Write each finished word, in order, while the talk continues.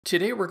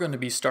Today we're going to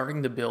be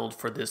starting the build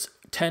for this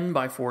 10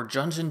 by 4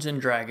 Dungeons &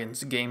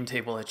 Dragons game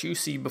table that you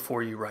see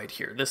before you right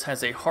here. This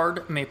has a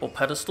hard maple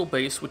pedestal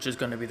base, which is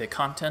going to be the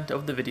content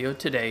of the video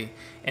today,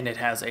 and it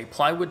has a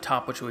plywood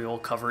top, which we will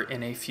cover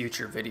in a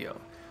future video.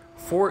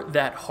 For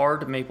that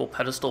hard maple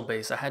pedestal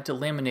base, I had to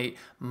laminate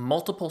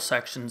multiple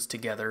sections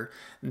together.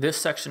 This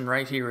section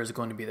right here is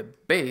going to be the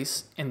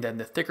base, and then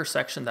the thicker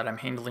section that I'm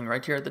handling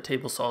right here at the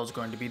table saw is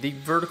going to be the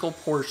vertical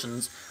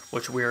portions,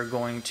 which we are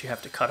going to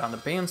have to cut on the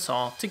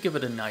bandsaw to give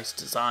it a nice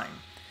design.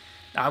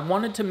 I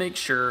wanted to make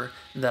sure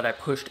that I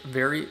pushed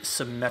very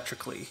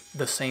symmetrically,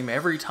 the same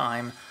every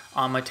time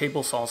on my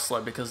table saw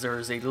sled, because there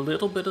is a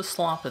little bit of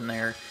slop in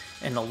there,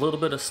 and a little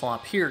bit of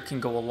slop here can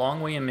go a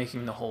long way in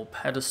making the whole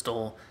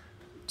pedestal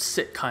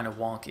sit kind of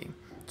wonky.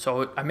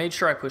 So I made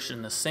sure I pushed it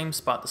in the same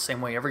spot the same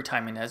way every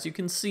time, and as you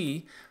can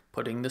see,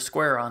 putting the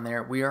square on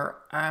there, we are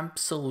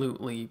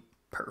absolutely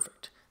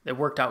perfect. It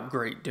worked out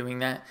great doing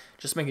that,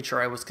 just making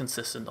sure I was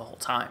consistent the whole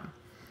time.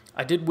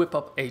 I did whip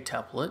up a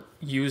template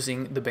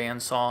using the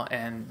bandsaw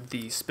and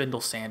the spindle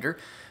sander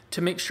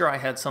to make sure I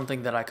had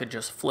something that I could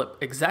just flip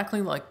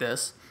exactly like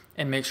this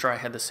and make sure I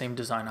had the same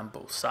design on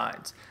both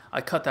sides. I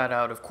cut that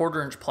out of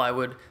 1/4-inch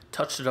plywood,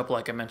 touched it up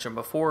like I mentioned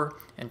before,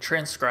 and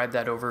transcribed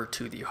that over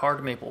to the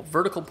hard maple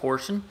vertical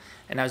portion.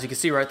 And as you can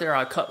see right there,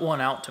 I cut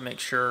one out to make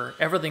sure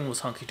everything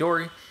was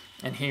hunky-dory.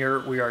 And here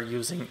we are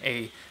using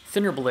a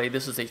thinner blade.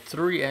 This is a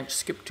 3-inch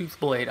skip tooth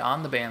blade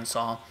on the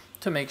bandsaw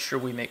to make sure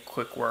we make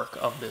quick work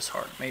of this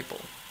hard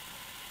maple.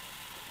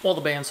 While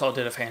the bandsaw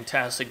did a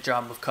fantastic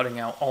job of cutting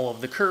out all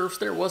of the curves,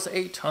 there was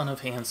a ton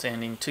of hand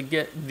sanding to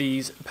get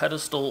these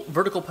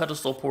vertical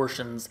pedestal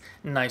portions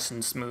nice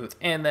and smooth.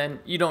 And then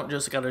you don't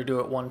just gotta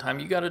do it one time,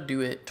 you gotta do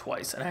it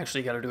twice, and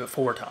actually you gotta do it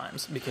 4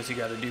 times because you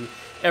gotta do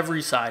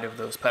every side of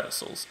those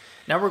pedestals.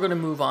 Now we're gonna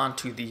move on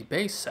to the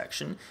base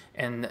section,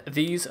 and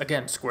these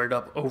again squared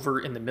up over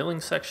in the milling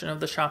section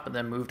of the shop and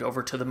then moved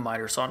over to the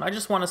miter saw. And I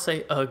just wanna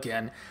say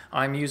again,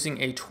 I'm using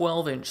a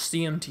 12-inch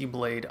CMT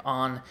blade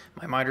on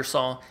my miter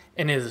saw,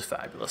 and it is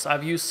fabulous.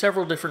 I've used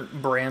several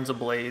different brands of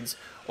blades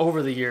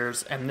over the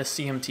years, and this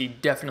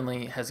CMT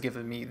definitely has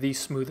given me the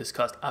smoothest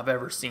cut I've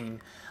ever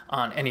seen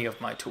on any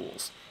of my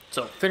tools.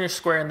 So finish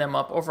squaring them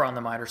up over on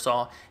the miter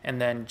saw,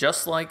 and then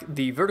just like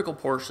the vertical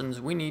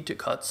portions, we need to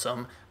cut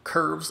some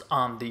curves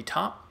on the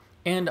top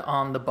and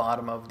on the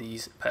bottom of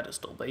these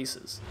pedestal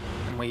bases.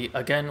 And we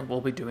again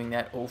will be doing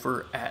that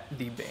over at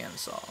the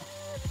bandsaw.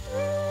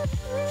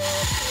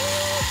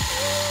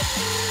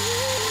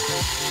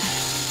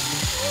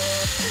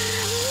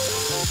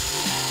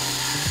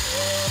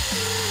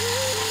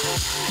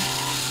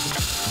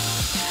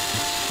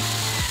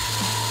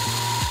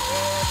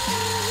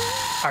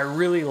 I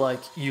really like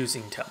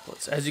using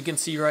templates. As you can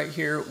see right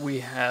here, we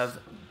have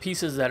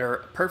pieces that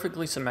are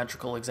perfectly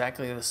symmetrical,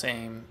 exactly the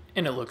same,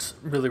 and it looks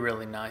really,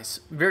 really nice.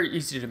 Very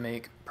easy to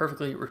make,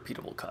 perfectly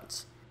repeatable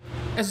cuts.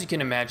 As you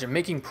can imagine,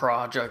 making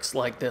projects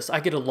like this,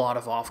 I get a lot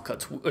of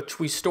offcuts, which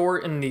we store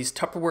in these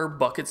Tupperware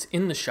buckets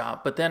in the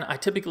shop, but then I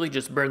typically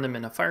just burn them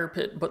in a fire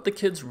pit, but the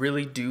kids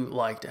really do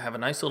like to have a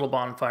nice little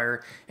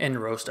bonfire and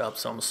roast up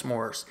some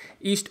s'mores.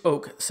 East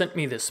Oak sent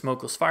me this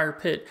smokeless fire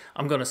pit.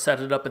 I'm going to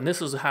set it up, and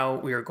this is how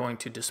we are going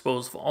to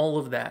dispose of all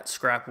of that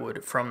scrap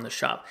wood from the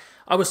shop.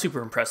 I was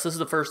super impressed. This is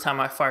the first time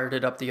I fired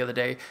it up the other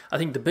day. I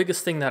think the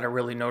biggest thing that I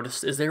really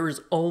noticed is there is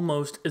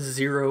almost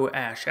zero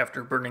ash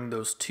after burning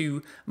those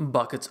 2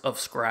 buckets of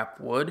scrap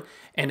wood,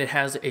 and it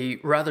has a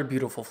rather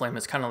beautiful flame.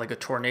 It's kind of like a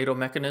tornado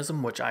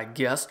mechanism, which I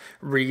guess,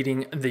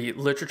 reading the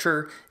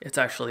literature, it's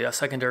actually a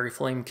secondary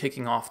flame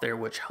kicking off there,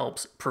 which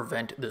helps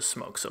prevent the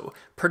smoke. So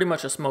pretty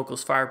much a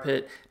smokeless fire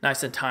pit,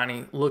 nice and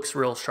tiny, looks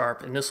real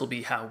sharp, and this will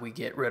be how we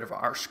get rid of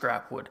our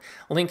scrap wood.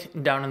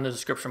 Link down in the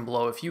description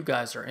below if you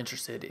guys are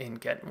interested in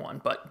getting one.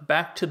 But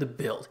back to the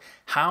build.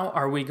 How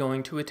are we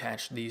going to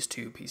attach these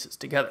 2 pieces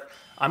together?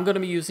 I'm going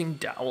to be using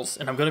dowels,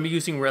 and I'm going to be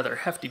using rather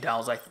hefty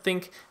dowels. I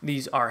think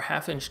these are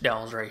 1/2-inch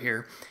dowels right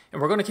here,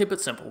 and we're going to keep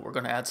it simple. We're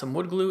going to add some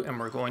wood glue, and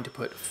we're going to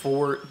put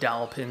 4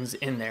 dowel pins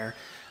in there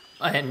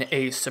in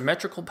a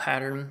symmetrical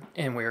pattern,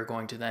 and we are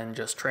going to then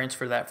just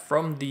transfer that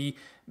from the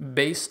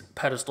base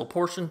pedestal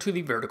portion to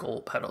the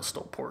vertical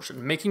pedestal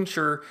portion, making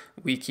sure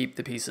we keep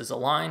the pieces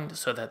aligned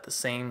so that the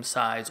same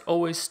sides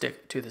always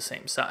stick to the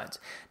same sides.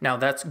 Now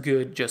that's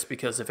good just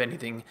because if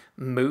anything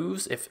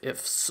moves, if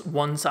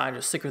one side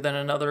is thicker than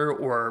another,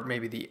 or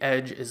maybe the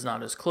edge is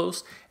not as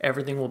close,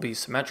 everything will be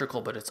symmetrical.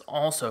 But it's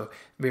also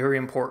very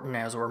important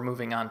as we're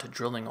moving on to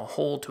drilling a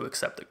hole to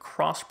accept the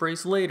cross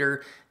brace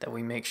later that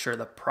we make sure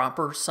the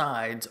proper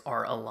sides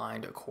are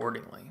aligned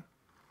accordingly.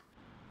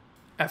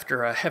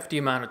 After a hefty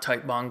amount of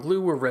Titebond glue,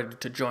 we're ready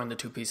to join the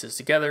 2 pieces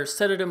together,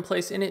 set it in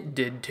place, and it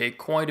did take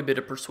quite a bit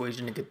of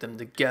persuasion to get them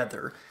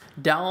together.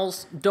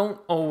 Dowels don't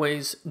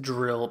always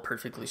drill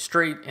perfectly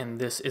straight, and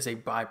this is a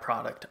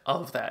byproduct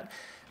of that.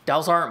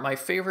 Dowels aren't my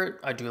favorite.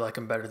 I do like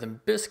them better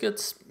than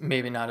biscuits.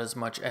 Maybe not as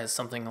much as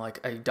something like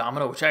a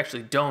domino, which I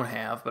actually don't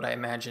have, but I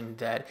imagine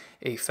that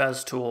a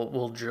fez tool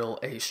will drill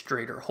a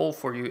straighter hole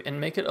for you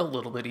and make it a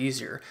little bit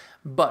easier.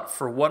 But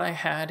for what I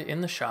had in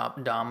the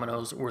shop,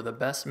 dominoes were the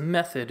best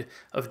method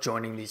of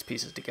joining these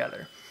pieces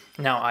together.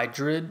 Now I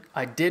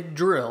did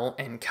drill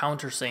and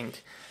countersink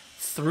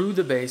through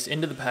the base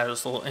into the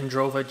pedestal and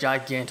drove a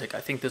gigantic,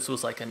 I think this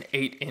was like an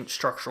 8-inch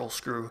structural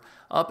screw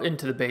up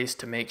into the base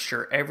to make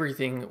sure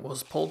everything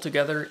was pulled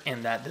together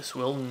and that this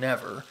will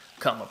never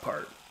come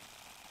apart.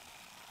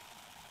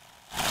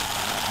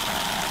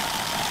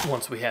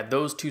 Once we had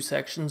those two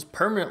sections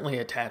permanently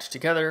attached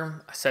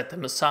together, I set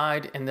them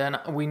aside, and then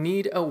we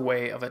need a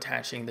way of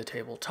attaching the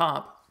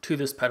tabletop to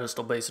this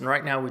pedestal base. And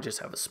right now we just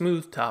have a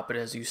smooth top, but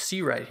as you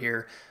see right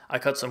here, I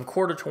cut some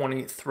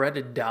 1/4-20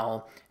 threaded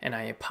dowel and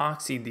I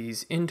epoxied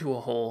these into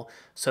a hole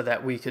so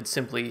that we could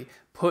simply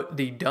put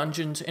the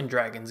Dungeons and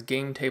Dragons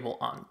game table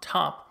on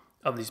top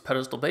of these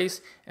pedestal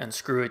base and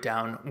screw it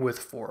down with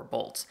 4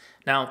 bolts.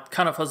 Now,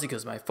 kind of fuzzy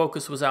because my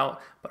focus was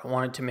out, but I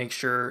wanted to make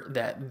sure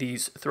that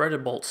these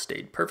threaded bolts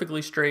stayed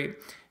perfectly straight,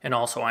 and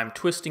also I'm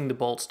twisting the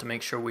bolts to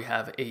make sure we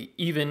have a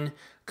even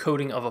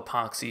coating of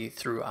epoxy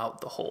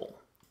throughout the hole.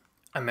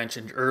 I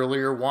mentioned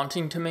earlier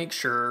wanting to make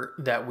sure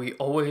that we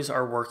always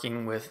are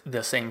working with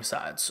the same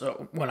side.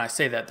 So when I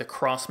say that, the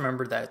cross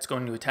member that it's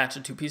going to attach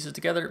the two pieces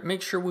together,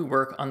 make sure we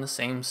work on the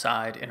same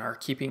side and are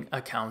keeping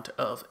account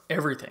of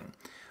everything.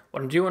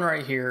 What I'm doing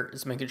right here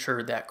is making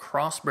sure that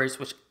cross brace,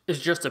 which is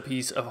just a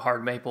piece of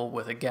hard maple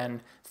with,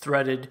 again,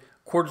 threaded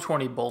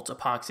 1/4-20 bolts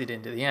epoxied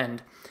into the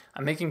end,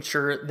 I'm making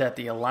sure that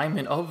the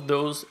alignment of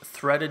those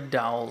threaded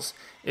dowels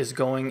is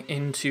going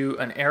into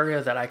an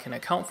area that I can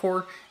account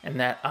for and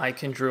that I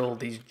can drill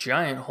these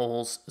giant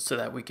holes so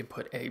that we can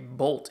put a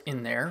bolt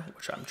in there,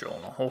 which I'm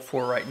drilling a hole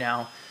for right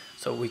now.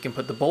 So we can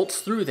put the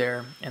bolts through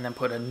there and then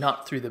put a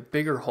nut through the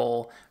bigger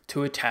hole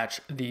to attach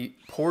the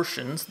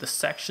portions, the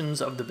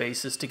sections of the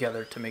bases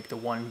together to make the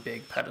one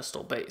big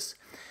pedestal base.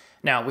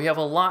 Now we have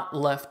a lot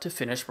left to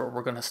finish, but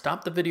we're going to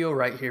stop the video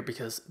right here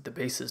because the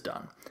base is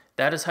done.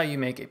 That is how you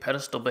make a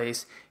pedestal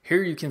base.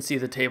 Here you can see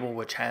the table,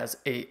 which has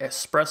a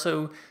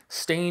espresso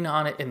stain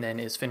on it and then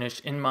is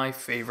finished in my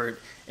favorite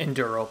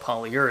Enduro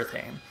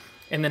polyurethane.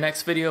 In the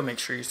next video, make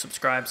sure you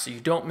subscribe so you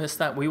don't miss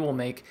that. We will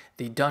make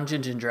the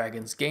Dungeons and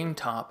Dragons game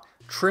top,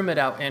 trim it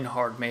out in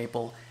hard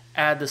maple,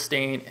 add the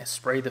stain and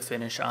spray the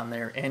finish on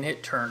there, and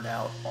it turned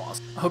out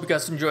awesome. I hope you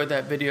guys enjoyed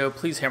that video.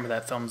 Please hammer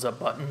that thumbs up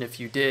button if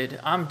you did.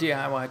 I'm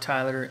DIY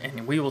Tyler,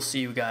 and we will see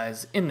you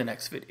guys in the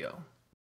next video.